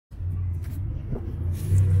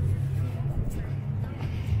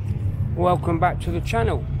Welcome back to the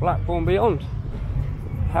channel, Blackpool and Beyond.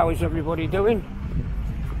 How is everybody doing?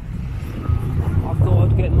 I thought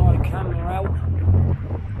I'd get my camera out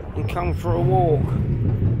and come for a walk.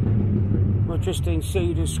 We're just in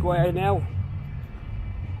Cedar Square now.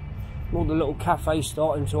 All the little cafes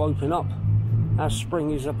starting to open up as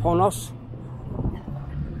spring is upon us.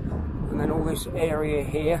 And then all this area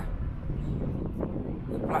here,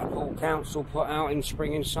 the Blackpool Council put out in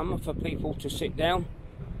spring and summer for people to sit down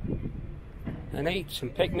and eat some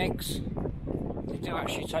picnics. They do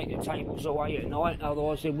actually take the tables away at night,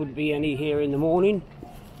 otherwise there wouldn't be any here in the morning.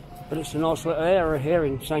 But it's a nice little area here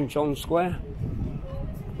in St John's Square.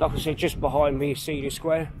 Like I said, just behind me is Cedar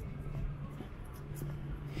Square.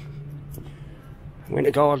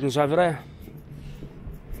 Winter Gardens over there.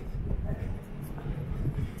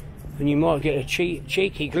 And you might get a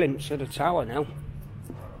cheeky glimpse of the tower now.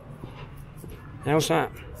 How's that?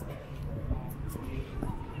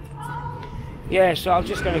 Yeah, so I'm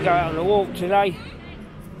just going to go out on a walk today.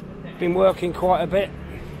 Been working quite a bit,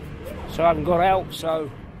 so I haven't got out, so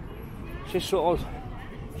just sort of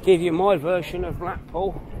give you my version of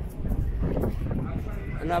Blackpool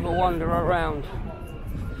and have a wander around.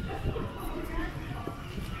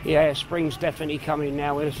 Yeah, spring's definitely coming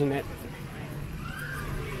now, isn't it?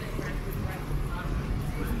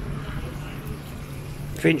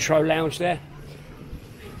 Vintro Lounge there.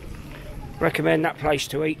 Recommend that place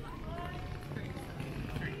to eat.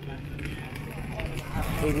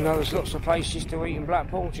 Even though there's lots of places to eat in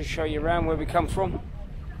Blackpool, just show you around where we come from.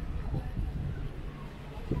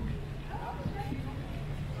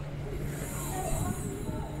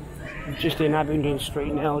 I'm just in Abingdon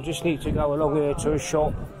Street now. I just need to go along here to a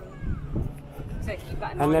shop,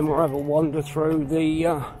 and then we'll have a wander through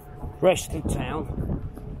the rest of town,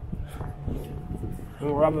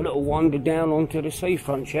 and we'll have a little wander down onto the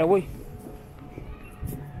seafront, shall we?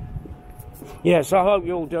 Yes, I hope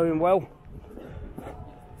you're all doing well.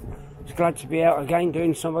 Glad to be out again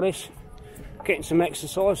doing some of this, getting some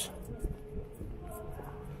exercise.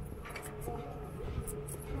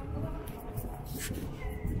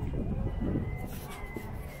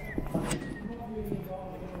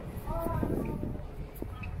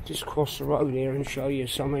 Just cross the road here and show you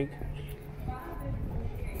something.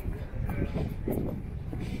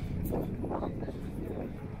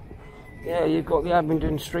 Yeah, you've got the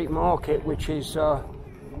Abingdon Street Market, which is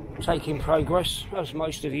taking progress. As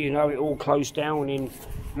most of you know, it all closed down in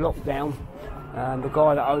lockdown. The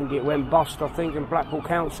guy that owned it went bust, I think, and Blackpool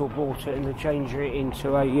Council bought it and they changed it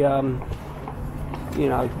into a you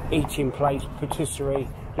know, eating place, patisserie,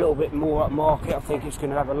 a little bit more upmarket. I think it's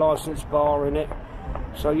going to have a licensed bar in it.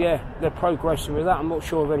 So yeah, they're progressing with that. I'm not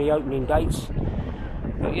sure of any opening dates,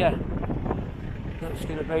 but yeah, that's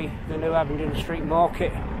going to be the new Abingdon Street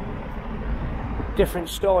Market. Different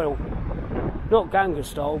style. Not Ganga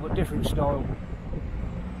style, but different style.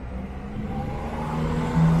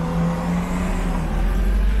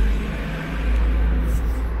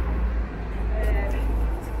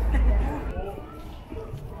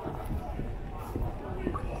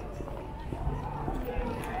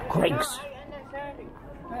 Greg's.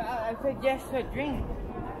 I said yes for a drink.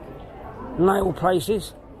 Nail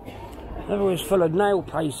places. Everywhere's full of nail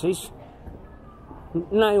places.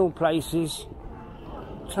 Nail places.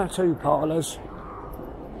 Tattoo parlours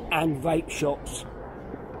and vape shops.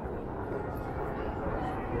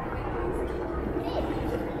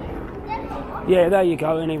 Yeah, there you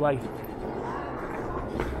go anyway.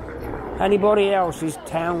 Anybody else's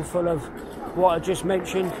town full of what I just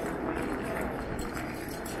mentioned?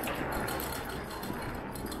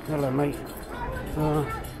 Hello mate.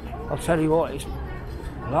 I'll tell you what, it's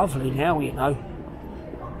lovely now, you know.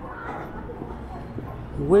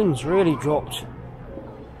 The wind's really dropped.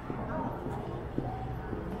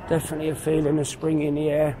 Definitely a feeling of spring in the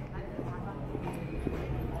air.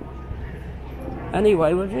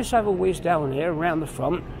 Anyway, we'll just have a whiz down here around the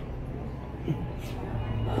front.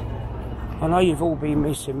 I know you've all been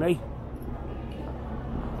missing me.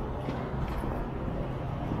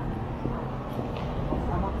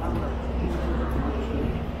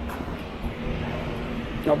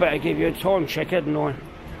 I better give you a time check, hadn't I?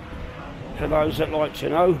 For those that like to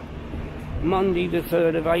know. Monday the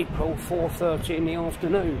 3rd of April, 4:30 in the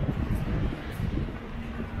afternoon.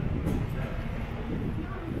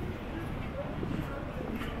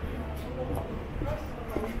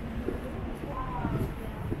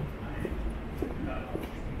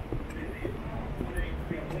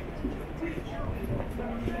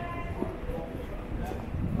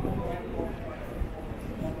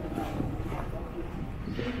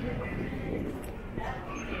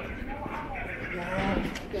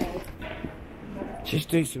 Just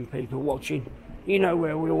decent people watching. You know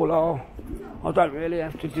where we all are. I don't really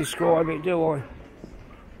have to describe it, do I?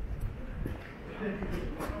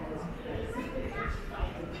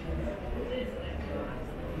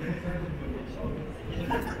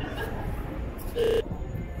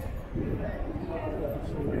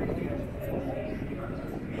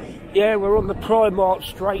 Yeah, we're on the Primark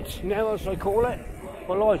Strait now, as they call it.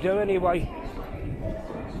 Well, I do anyway.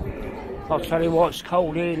 I'll tell you what, it's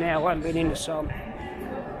cold here now. I haven't been in the sun.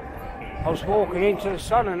 I was walking into the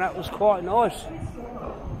sun and that was quite nice.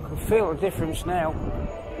 I can feel the difference now.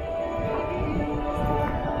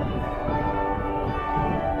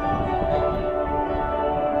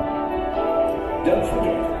 Don't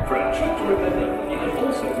forget, for a treat to remember, you can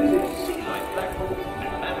also visit Seaside Blackpool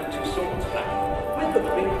and Madame Tussauds Blackpool. With the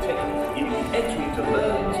big ticket, you can enter into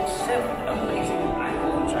Merlin's 7 amazing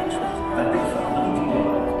Blackpool attractions. And these are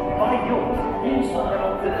 99. Buy yours inside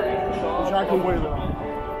of the shop. Jack and Wheeler.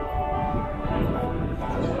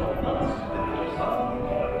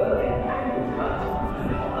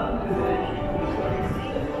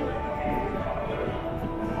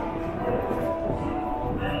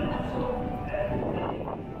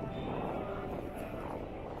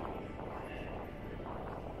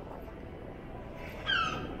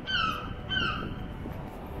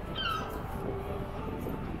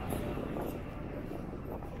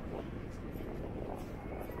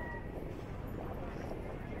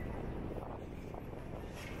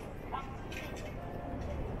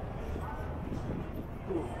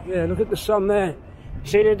 Yeah, look at the sun there.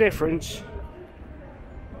 See the difference?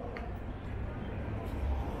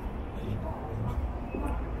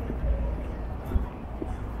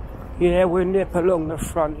 Yeah, we'll nip along the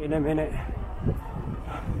front in a minute.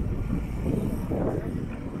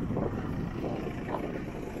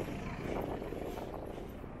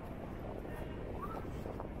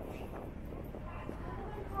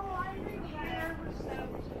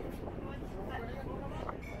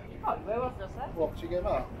 What, to give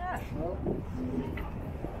up? Yeah. No.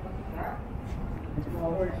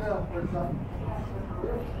 Well, where's that? Where's that?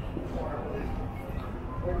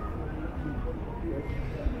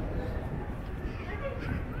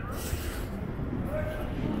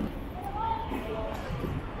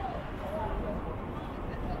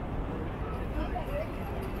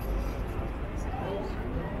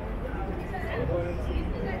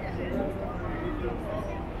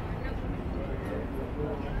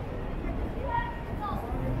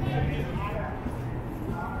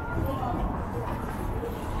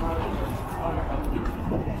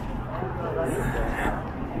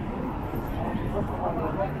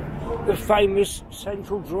 The famous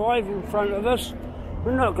Central Drive in front of us.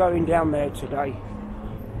 We're not going down there today.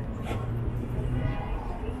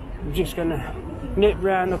 I'm just going to nip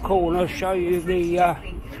round the corner, show you the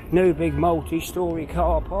new big multi-storey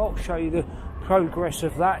car park, show you the progress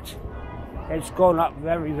of that. It's gone up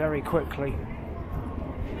very, very quickly.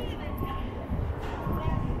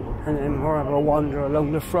 And then we'll have a wander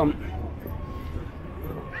along the front.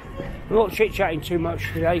 I'm not chit-chatting too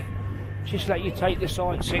much today. Just let you take the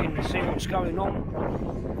sightseeing and see what's going on.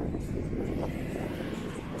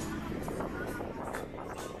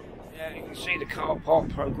 Yeah, you can see the car park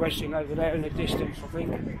progressing over there in the distance, I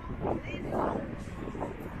think.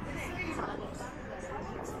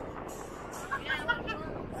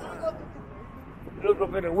 A little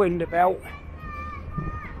bit of wind about.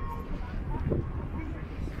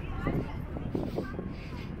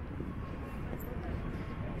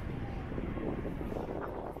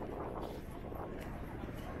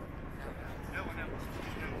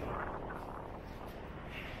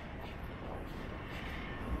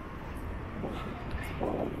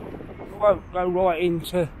 I won't go right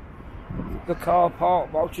into the car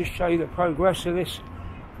park, but I'll just show you the progress of this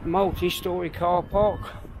multi-storey car park.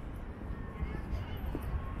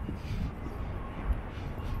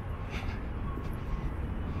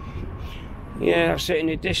 Yeah, that's it in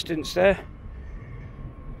the distance there.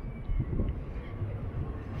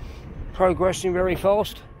 Progressing very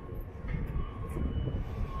fast.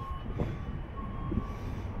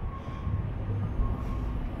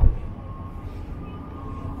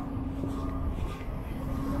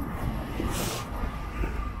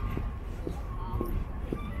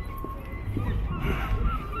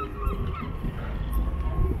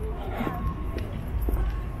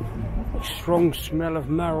 Strong smell of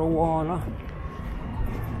marijuana.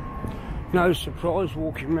 No surprise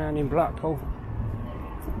walking around in Blackpool.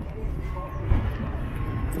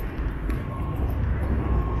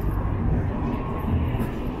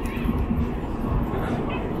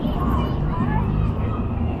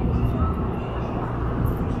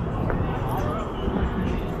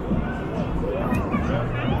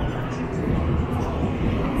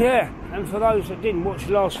 Yeah, and for those that didn't watch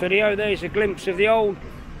the last video, there's a glimpse of the old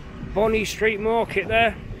Bonnie Street Market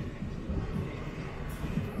there.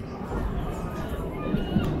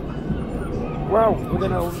 Well, we're going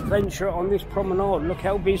to venture on this promenade. Look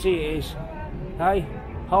how busy it is. Hey,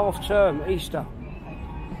 half term, Easter.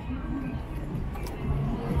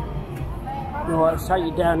 Right, let's take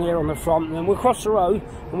you down here on the front, and then we'll cross the road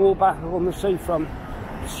and walk back on the seafront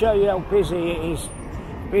to show you how busy it is.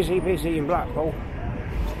 Busy in Blackpool.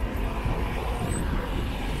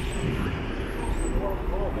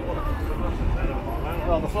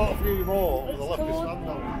 Well, I thought a few more with the left his hand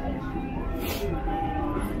on.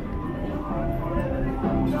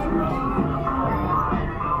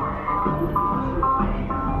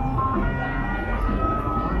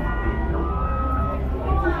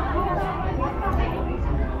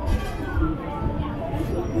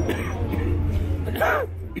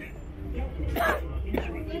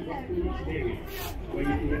 Where you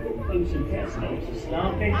can get close and personal to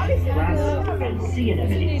starfish, wrasse and sea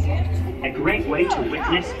anemones. A great way to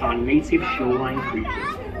witness our native shoreline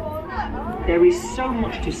creatures. There is so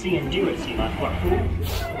much to see and do at Sea Life Blackpool.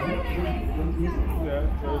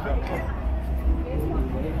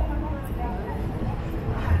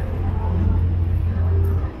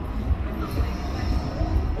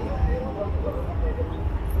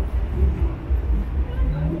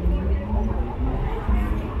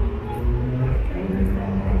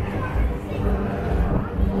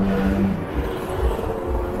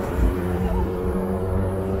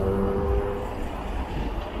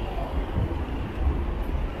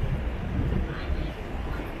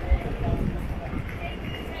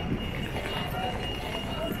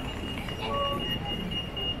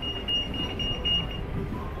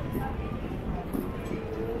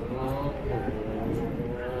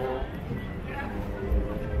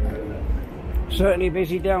 Certainly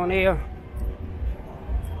busy down here.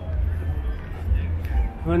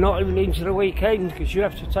 We're not even into the weekend because you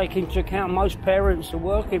have to take into account most parents are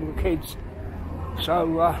working with kids.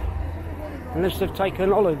 So unless they've taken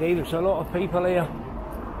holiday, there's a lot of people here.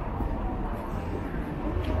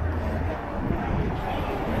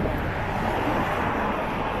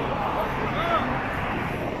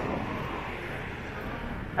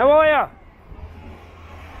 How are you?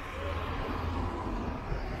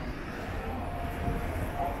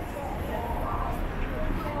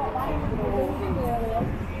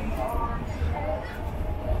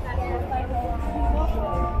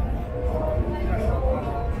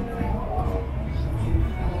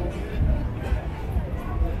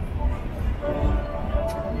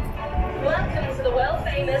 Welcome to the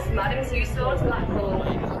world-famous Madame Tussauds Blackpool.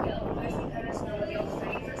 Your most personal with your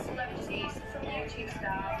favourite celebrities from YouTube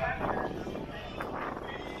stars.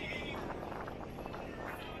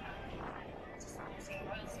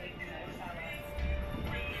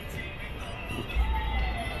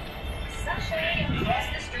 Sashay across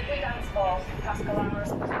the Strictly dance floor, past glamorous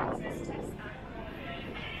performances.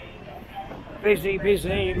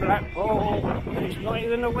 Busy in Blackpool, and it's not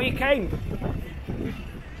even the weekend.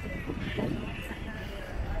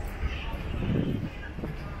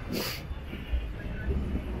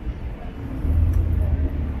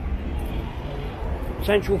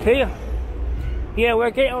 Central Pier. Yeah, we'll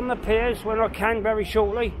get on the piers when I can very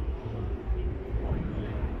shortly.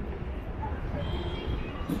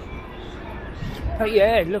 But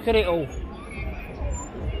yeah, look at it all.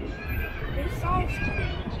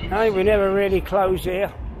 Hey, we never really close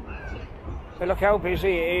here. But look how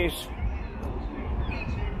busy it is.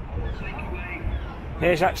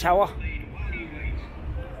 There's that tower.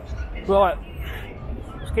 Right,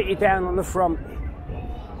 let's get you down on the front.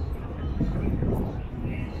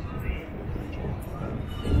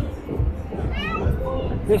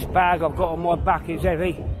 This bag I've got on my back is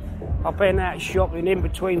heavy. I've been out shopping in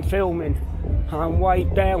between filming and I'm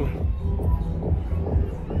weighed down.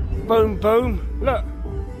 Boom, boom, look.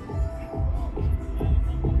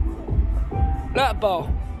 That bar,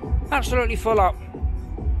 absolutely full up.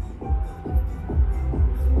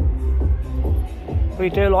 We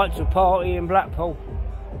do like to party in Blackpool.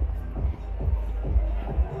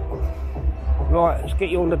 Right, let's get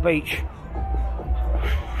you on the beach.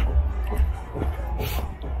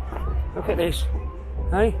 Look at this,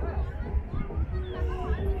 hey?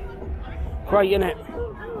 Great, isn't it?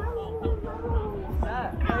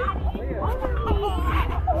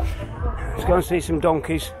 Let's go and see some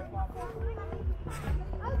donkeys.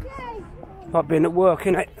 I've been at work,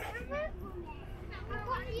 innit?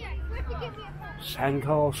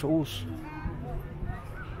 Sandcastles,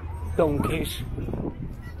 donkeys.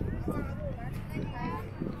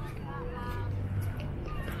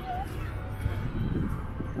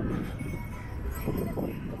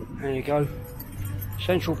 There you go.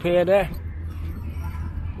 Central pier there.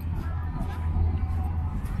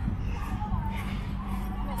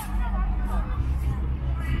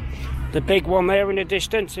 The big one there in the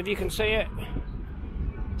distance, if you can see it.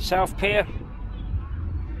 South Pier.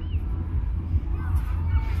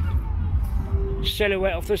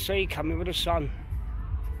 Silhouette of the sea coming with the sun.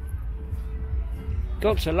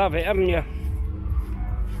 Got to love it, haven't you?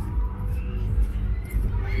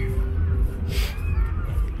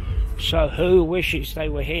 So who wishes they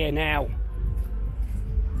were here now?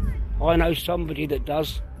 I know somebody that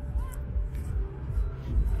does.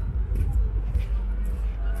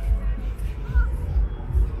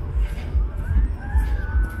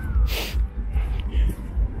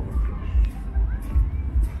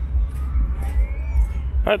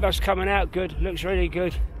 Hope that's coming out good. Looks really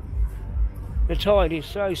good. The tide is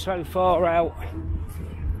so far out.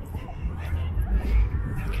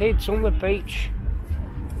 Kids on the beach.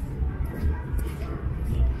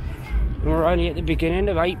 We're only at the beginning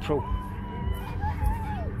of April.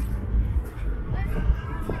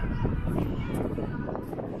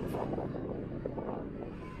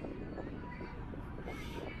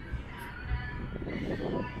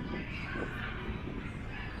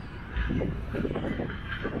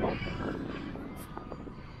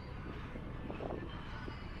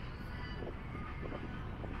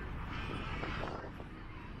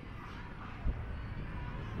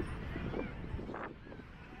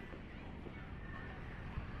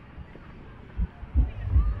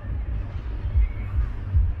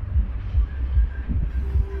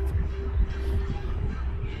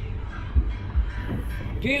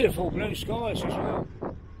 Beautiful blue skies as well.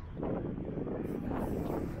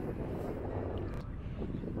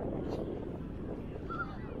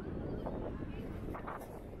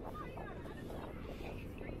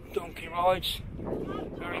 Donkey rides,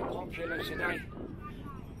 very popular today.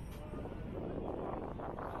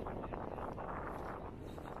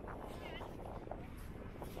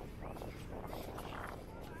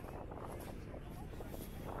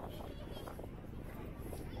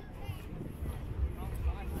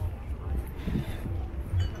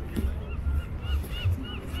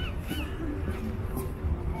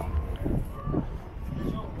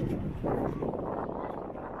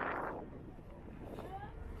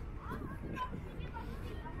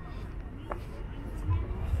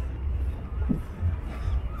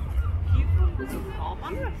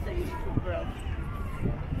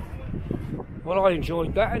 Well, I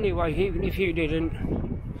enjoyed that anyway, even if you didn't.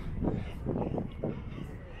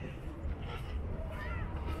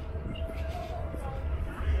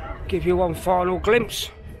 Give you one final glimpse.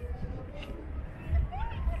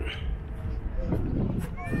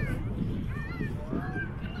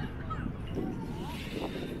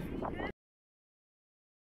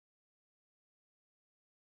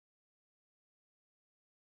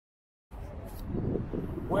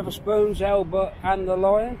 Weatherspoons, Albert and the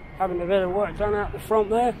Lion having a bit of work done out the front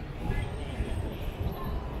there.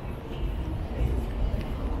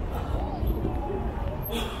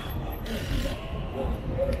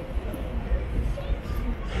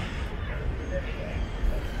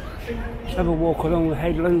 Let's have a walk along the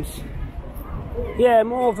headlands. Yeah,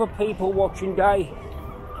 more of a people watching day.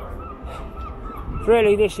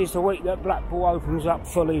 Really, this is the week that Blackpool opens up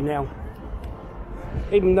fully now.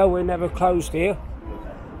 Even though we're never closed here,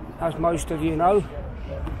 as most of you know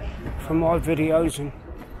from my videos and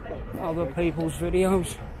other people's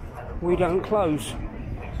videos, we don't close.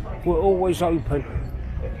 We're always open.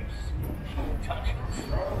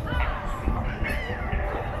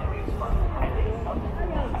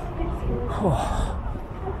 For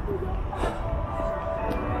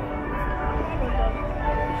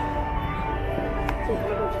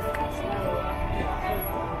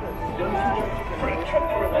a trip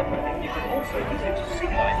to remember, you can also visit Sea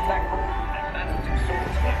Life Blackpool and Madame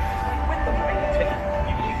Tussauds Blackpool. With the big ticket,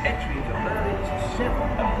 you can get entry into Berlin's 7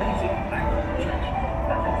 amazing Blackpool attractions.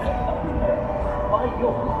 Buy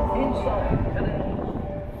yours inside today.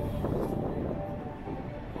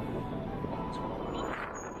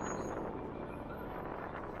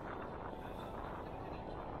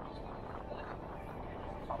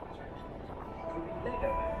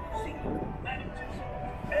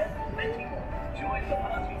 Join the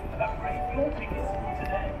party. Upgrade your tickets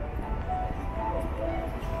today.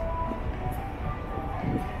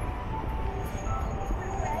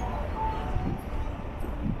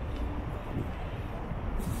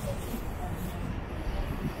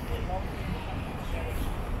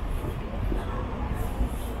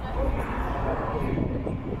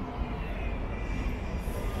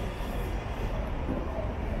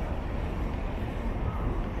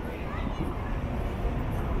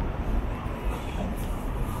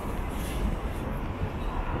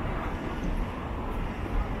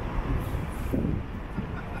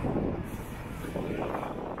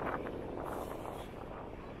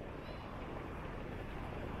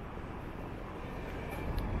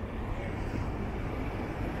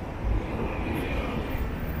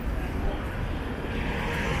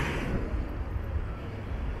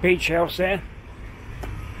 Beach house there.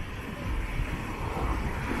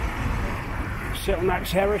 Sit on that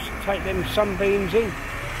terrace, take them sunbeams in.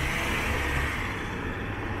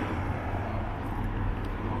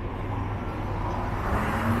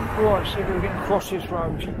 Right, so we're going to get across this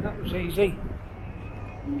road. That was easy.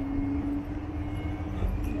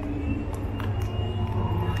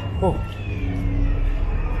 Oh.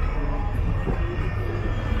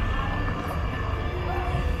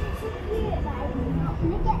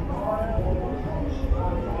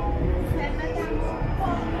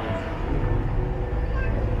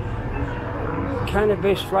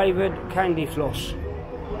 Cannabis flavoured candy floss.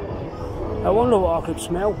 I wonder what I could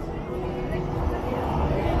smell.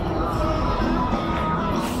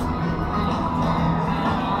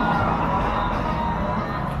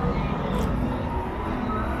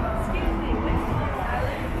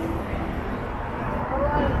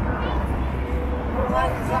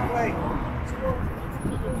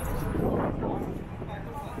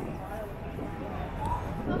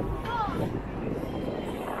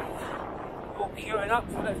 Queuing up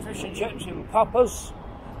for the fish and chips and poppers.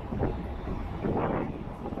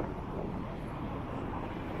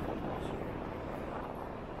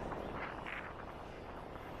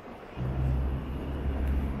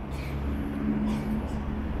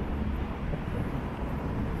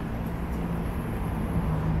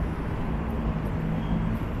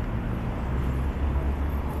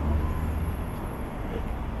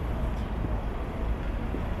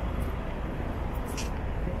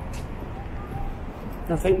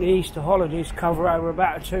 I think the Easter holidays cover over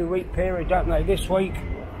about a 2-week period, don't they? This week,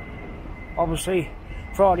 obviously,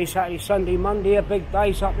 Friday, Saturday, Sunday, Monday are big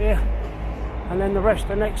days up here. And then the rest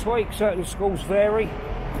of next week, certain schools vary.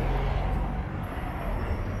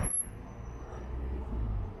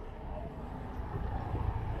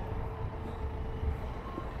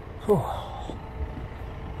 Whew.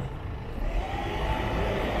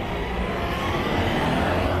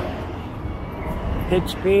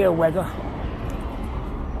 It's beer weather.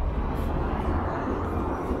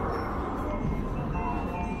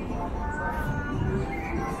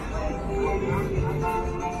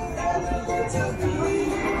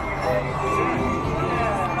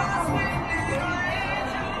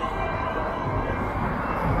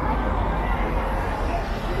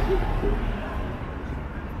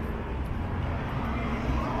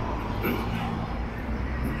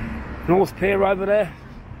 North Pier over there.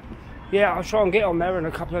 Yeah, I'll try and get on there in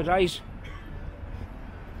a couple of days.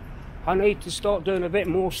 I need to start doing a bit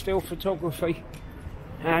more still photography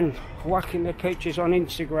and whacking the pictures on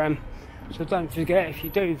Instagram. So don't forget, if you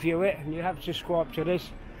do view it and you have subscribed to this,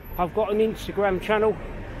 I've got an Instagram channel.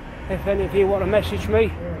 If any of you want to message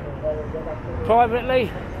me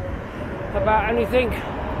privately about anything.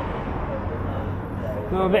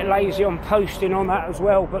 I'm a bit lazy on posting on that as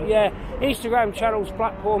well, but yeah, Instagram channel's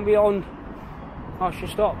Blackpool and Beyond. I should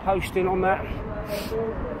start posting on that.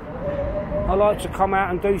 I like to come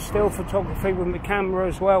out and do still photography with my camera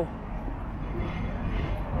as well.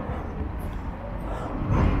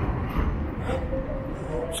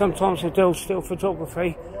 Sometimes I do still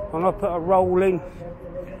photography and I put a rolling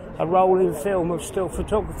film of still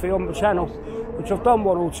photography on my channel, which I've done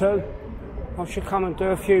 1 or 2. I should come and do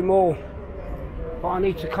a few more. But I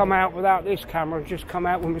need to come out without this camera and just come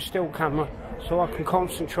out with my still camera so I can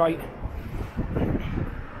concentrate.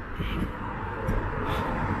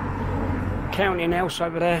 Counting house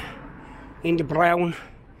over there in the brown.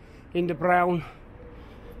 And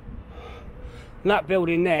that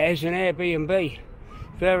building there is an Airbnb.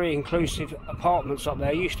 Very inclusive apartments up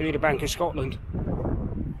there. Used to be the Bank of Scotland.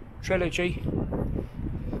 Trilogy.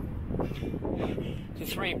 The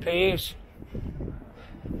 3 piers.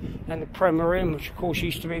 And the Premier Inn, which of course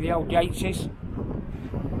used to be the old Yateses.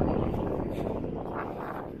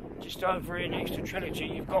 Just over here next to Trilogy,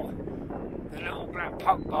 you've got the little black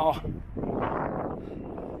pub bar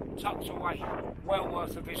tucked away. Well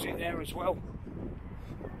worth a visit there as well.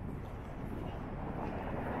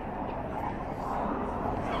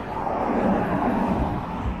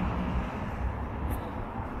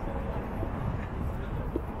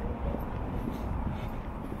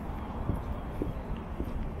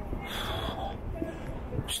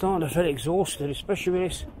 Starting to feel exhausted, especially with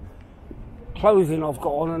this clothing I've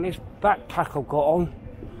got on and this backpack I've got on,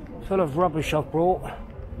 full of rubbish I've brought.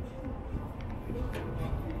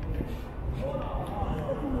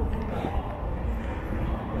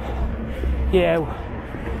 Yeah,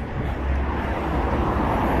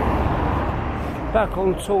 Back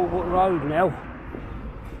on Talbot Road now.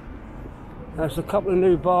 There's a couple of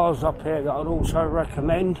new bars up here that I'd also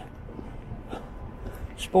recommend.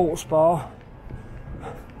 Sports bar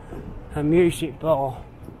and music bar.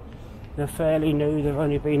 They're fairly new, they've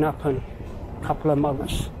only been up in a couple of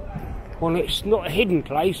months. Well, it's not a hidden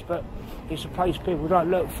place, but it's a place people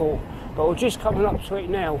don't look for. But we're just coming up to it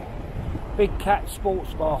now. Big Cat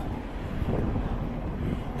Sports Bar.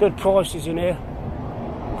 Good prices in here.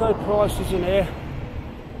 Good prices in here.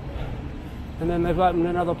 And then they've opened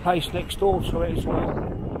another place next door to it as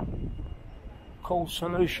well, called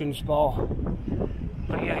Solutions Bar.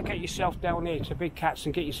 But yeah, get yourself down here to Big Cats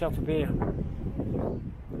and get yourself a beer.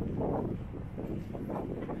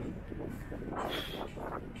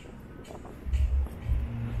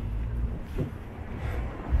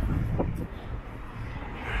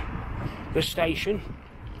 The station,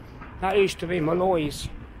 that used to be Malloy's.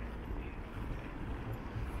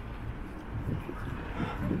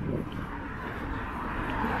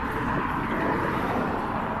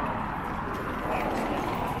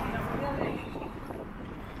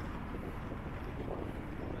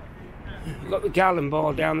 Got the Gallon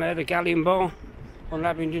Bar down there, the Galleon Bar on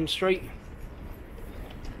Lavington Street.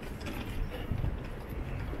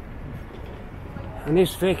 And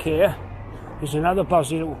this Vic here is another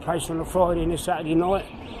buzzy little place on a Friday and a Saturday night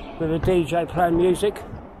with a DJ playing music.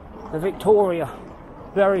 The Victoria,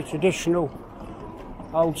 very traditional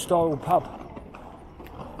old style pub.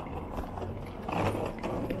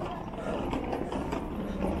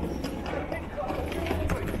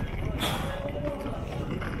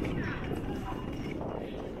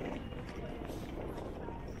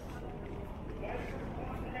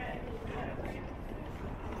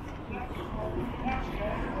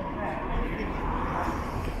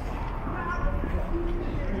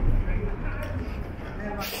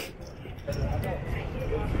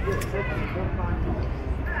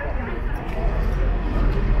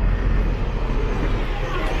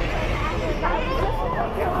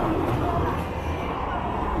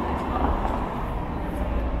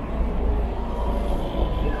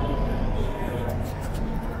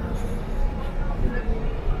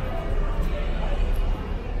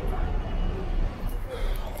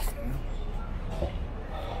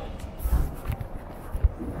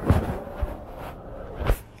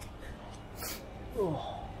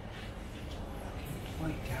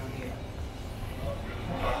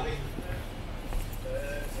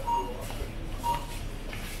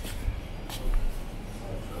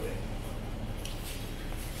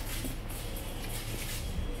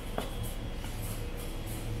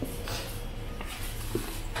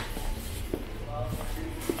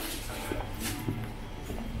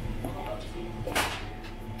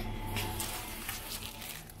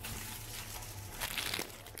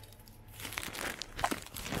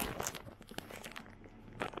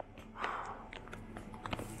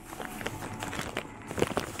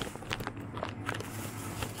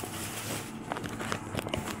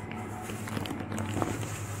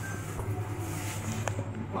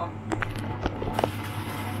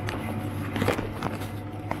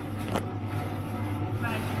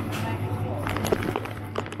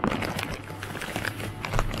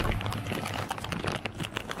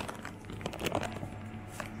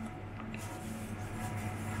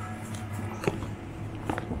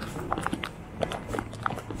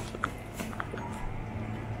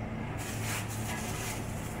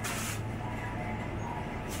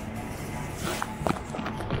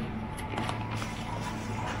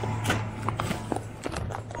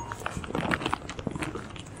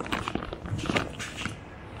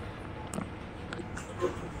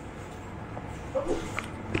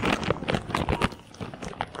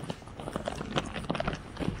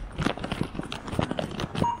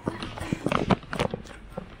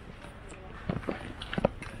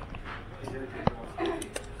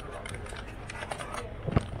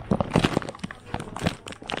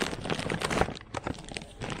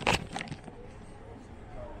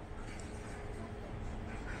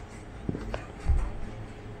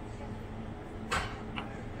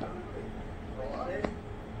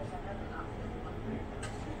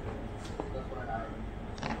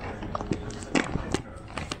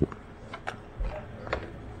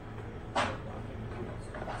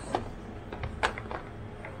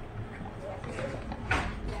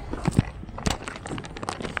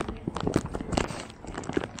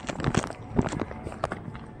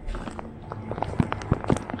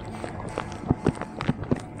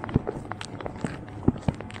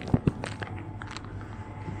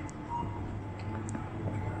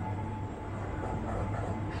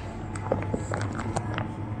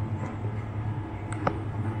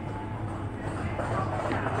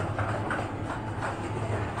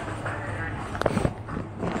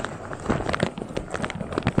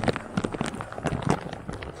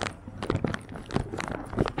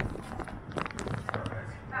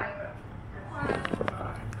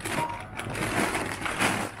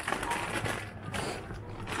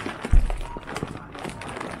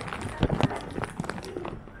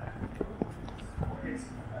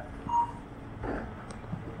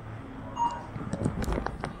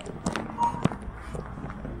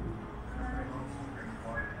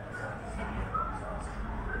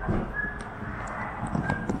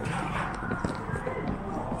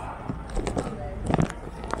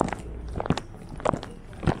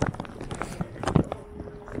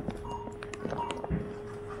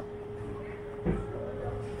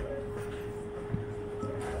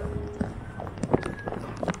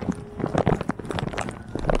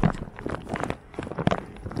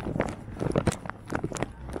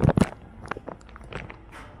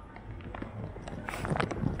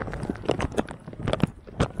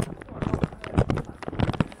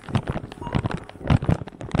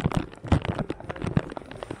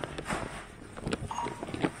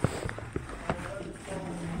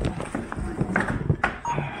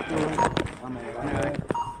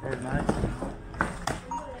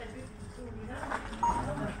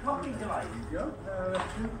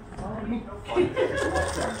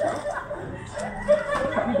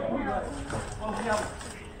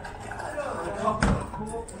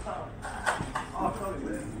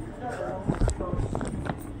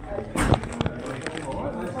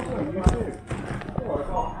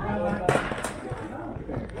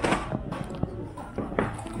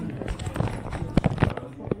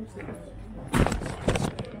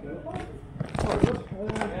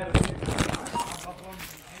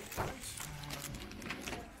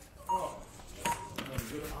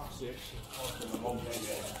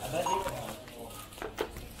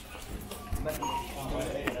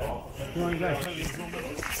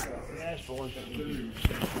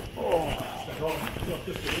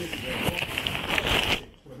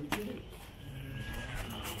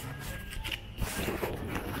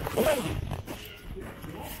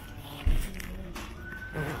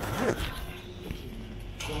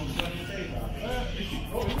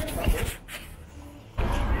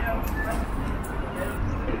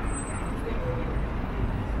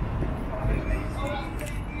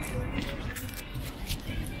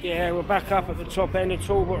 Yeah, we're back up at the top end of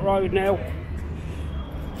Talbot Road now.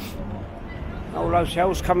 All those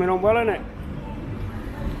hills coming on well, isn't it?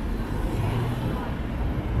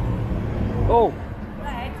 Oh,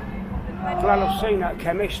 glad I've seen that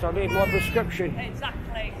chemist. I need my prescription.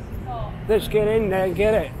 Exactly. Let's get in there and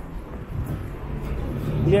get it.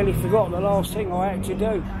 Nearly forgot the last thing I had to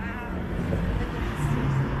do.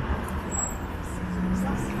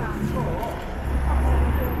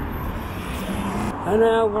 And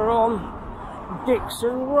now we're on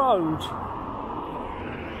Dixon Road,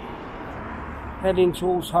 heading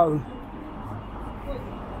towards home.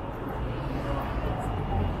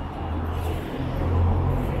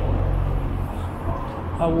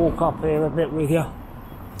 I'll walk up here a bit with you.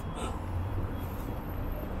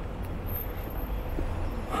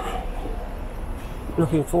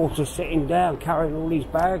 Looking forward to sitting down, carrying all these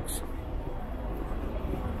bags.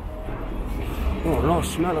 Oh, nice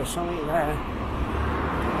smell of something there.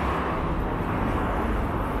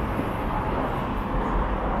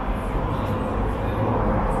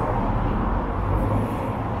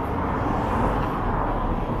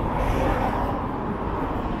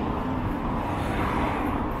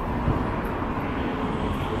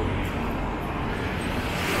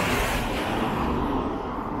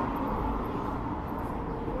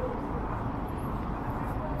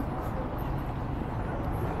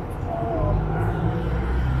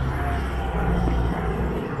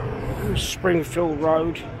 Springfield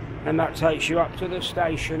Road, and that takes you up to the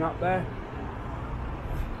station up there.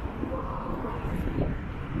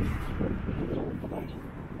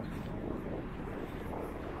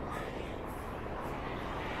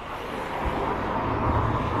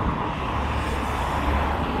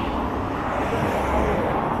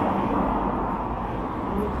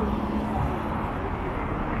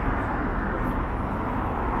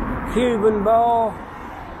 Cuban bar.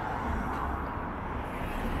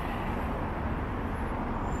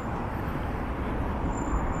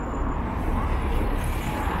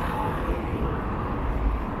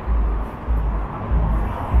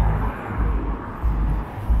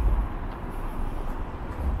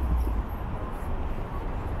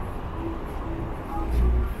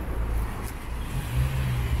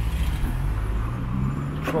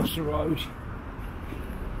 Across the road.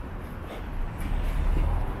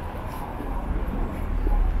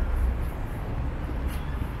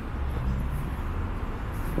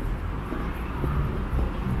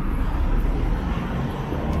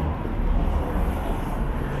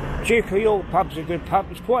 Duke of York pub's a good pub.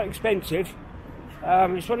 It's quite expensive.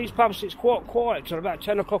 It's one of these pubs that's quite quiet till about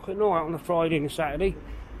 10 o'clock at night on a Friday and a Saturday.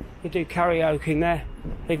 They do karaoke in there.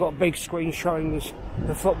 They've got a big screen showing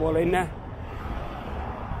the football in there.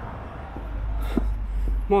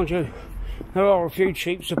 Mind you, there are a few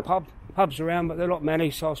cheap pubs around, but they're not many,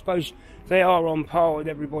 so I suppose they are on par with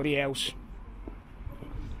everybody else.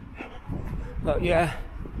 But yeah,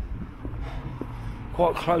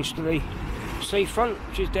 quite close to the seafront,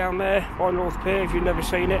 which is down there by North Pier if you've never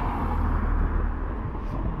seen it.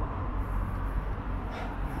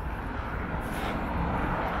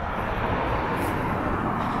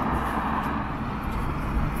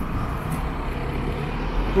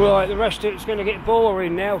 Right, the rest of it's going to get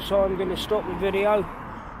boring now, so I'm going to stop the video,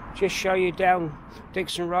 just show you down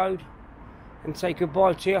Dixon Road and say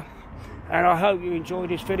goodbye to you. And I hope you enjoyed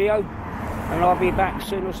this video, and I'll be back as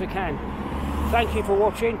soon as I can. Thank you for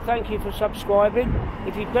watching, thank you for subscribing.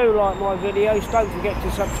 If you do like my videos, don't forget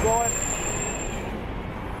to subscribe.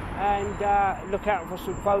 And look out for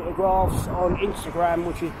some photographs on Instagram,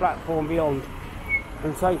 which is Blackpool and Beyond.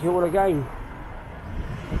 And thank you all again.